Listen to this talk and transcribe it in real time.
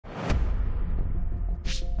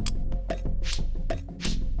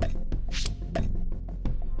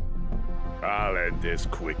I'll end this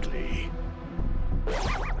quickly.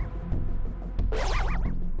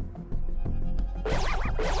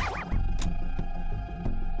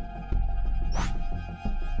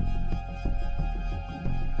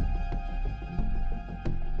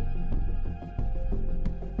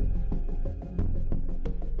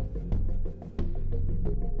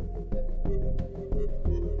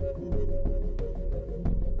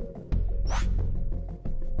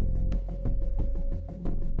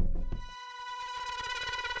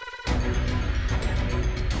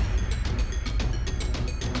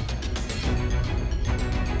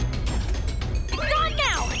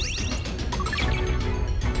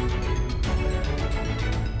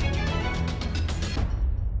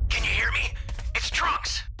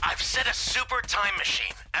 Time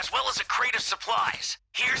machine, as well as a crate of supplies.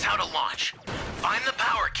 Here's how to launch. Find the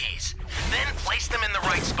power keys, then place them in the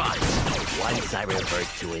right spots. Once I revert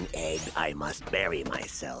to an egg, I must bury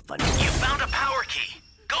myself under... You found a power key.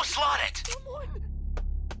 Go slot it.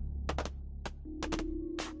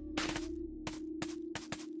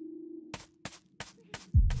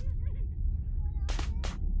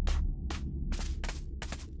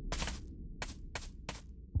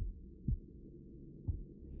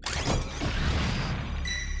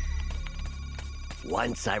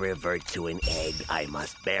 Once I revert to an egg, I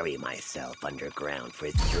must bury myself underground for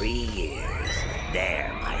 3 years.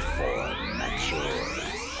 There my form matures.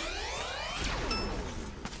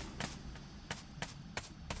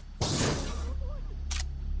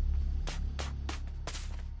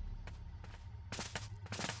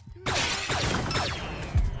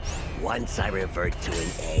 Once I revert to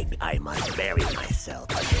an egg, I must bury myself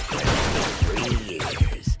underground for 3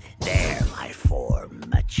 years. There my form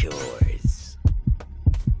matures.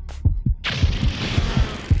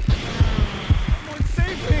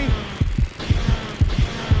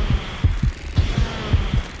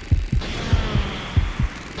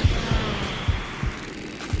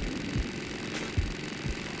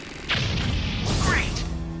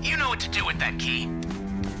 To do with that key.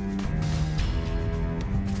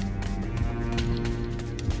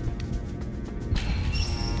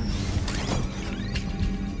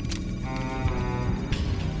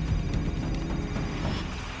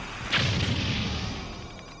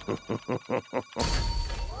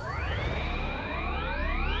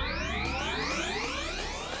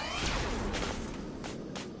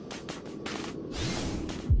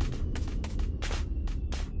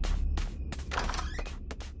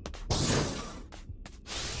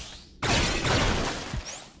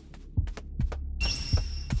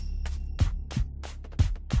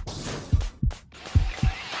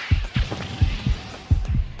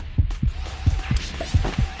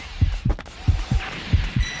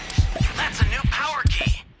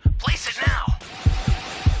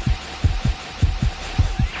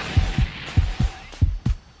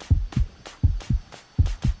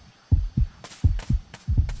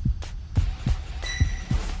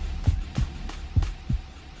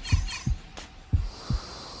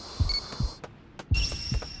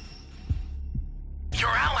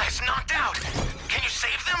 Knocked out. Can you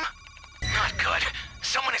save them? Not good.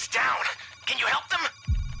 Someone is down. Can you help them?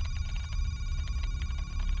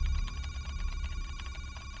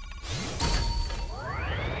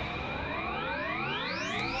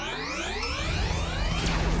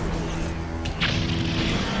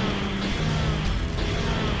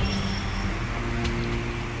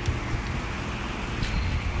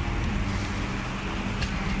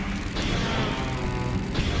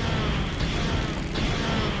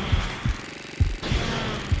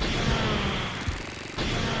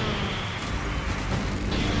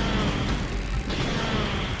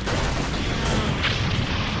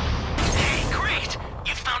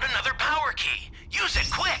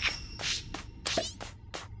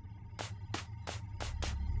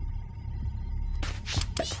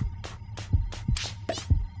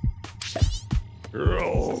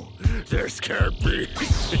 Oh, this can't be.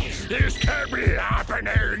 This can't be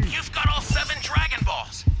happening. You've got all 7 Dragon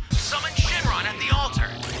Balls. Summon Shinron at the altar.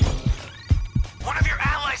 One of your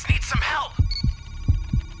allies needs some help.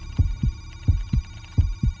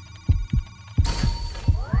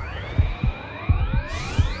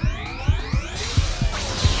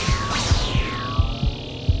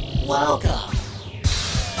 Welcome.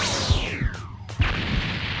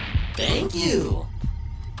 Thank you.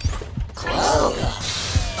 Clover.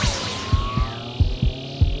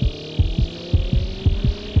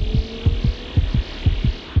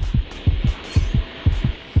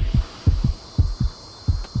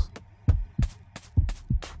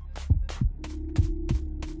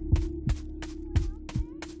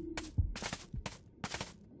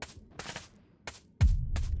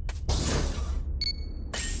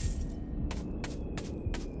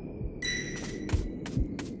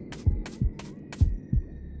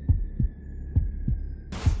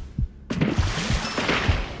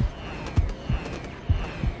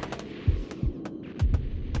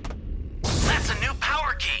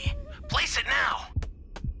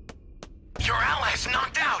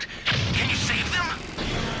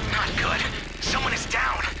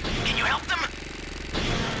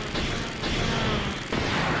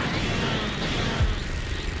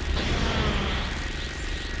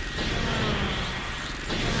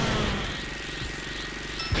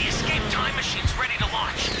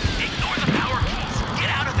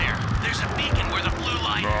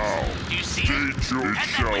 See it? It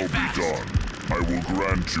shall be done. I will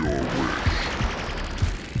grant your wish.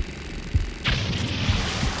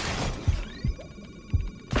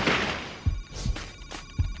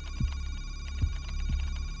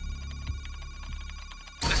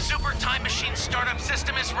 The super time machine startup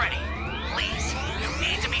system is ready. Please, you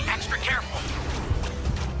need to be extra careful.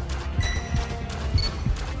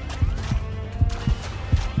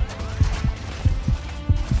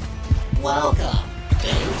 Welcome.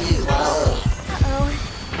 Thank you. Uh-oh.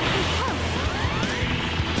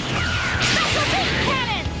 Special beam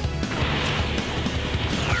cannon!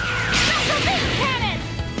 Special beam cannon!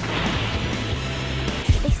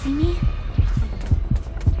 Did they see me?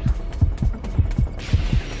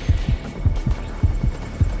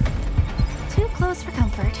 Too close for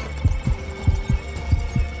comfort.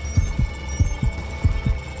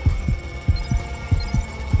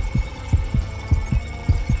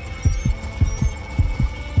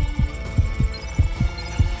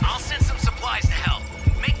 I'll send some supplies to help.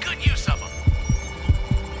 Make good use of them.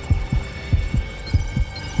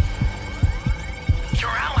 Your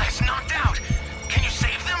allies knocked out. Can you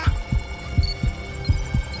save them?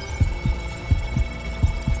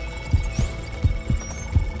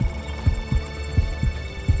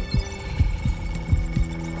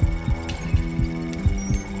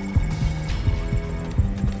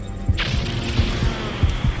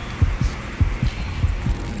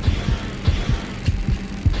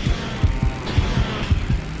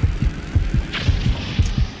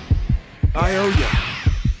 I owe ya.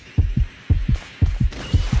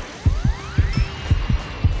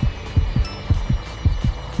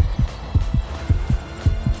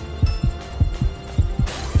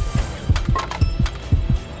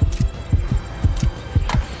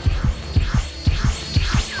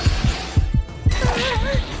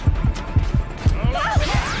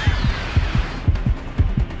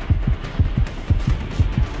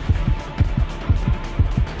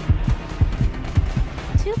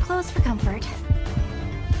 Too close for comfort.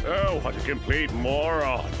 Oh, what a complete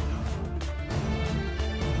moron.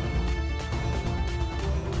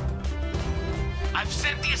 I've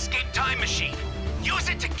sent the escape time machine. Use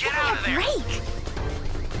it to get Give me out a of there. break!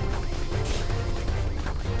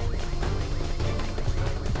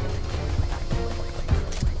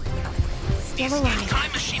 The Still escape alive.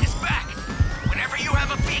 time machine is back. Whenever you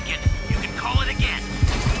have a beacon, you can call it again.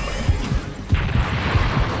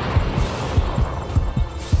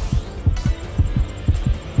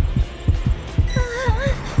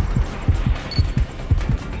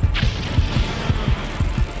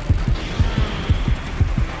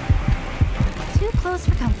 Too close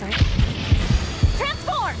for comfort.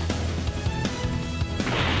 Transform!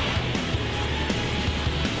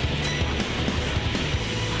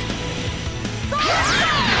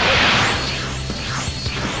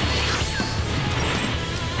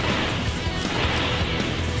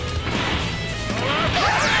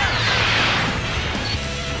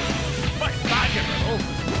 Fight back a little.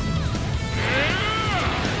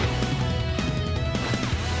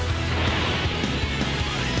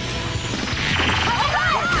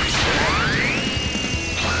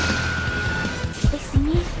 Did they see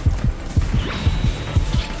me?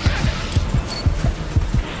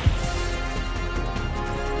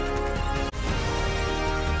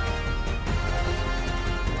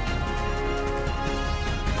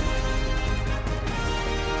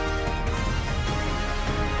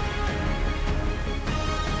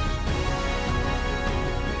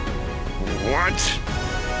 What?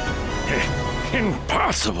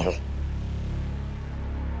 Impossible.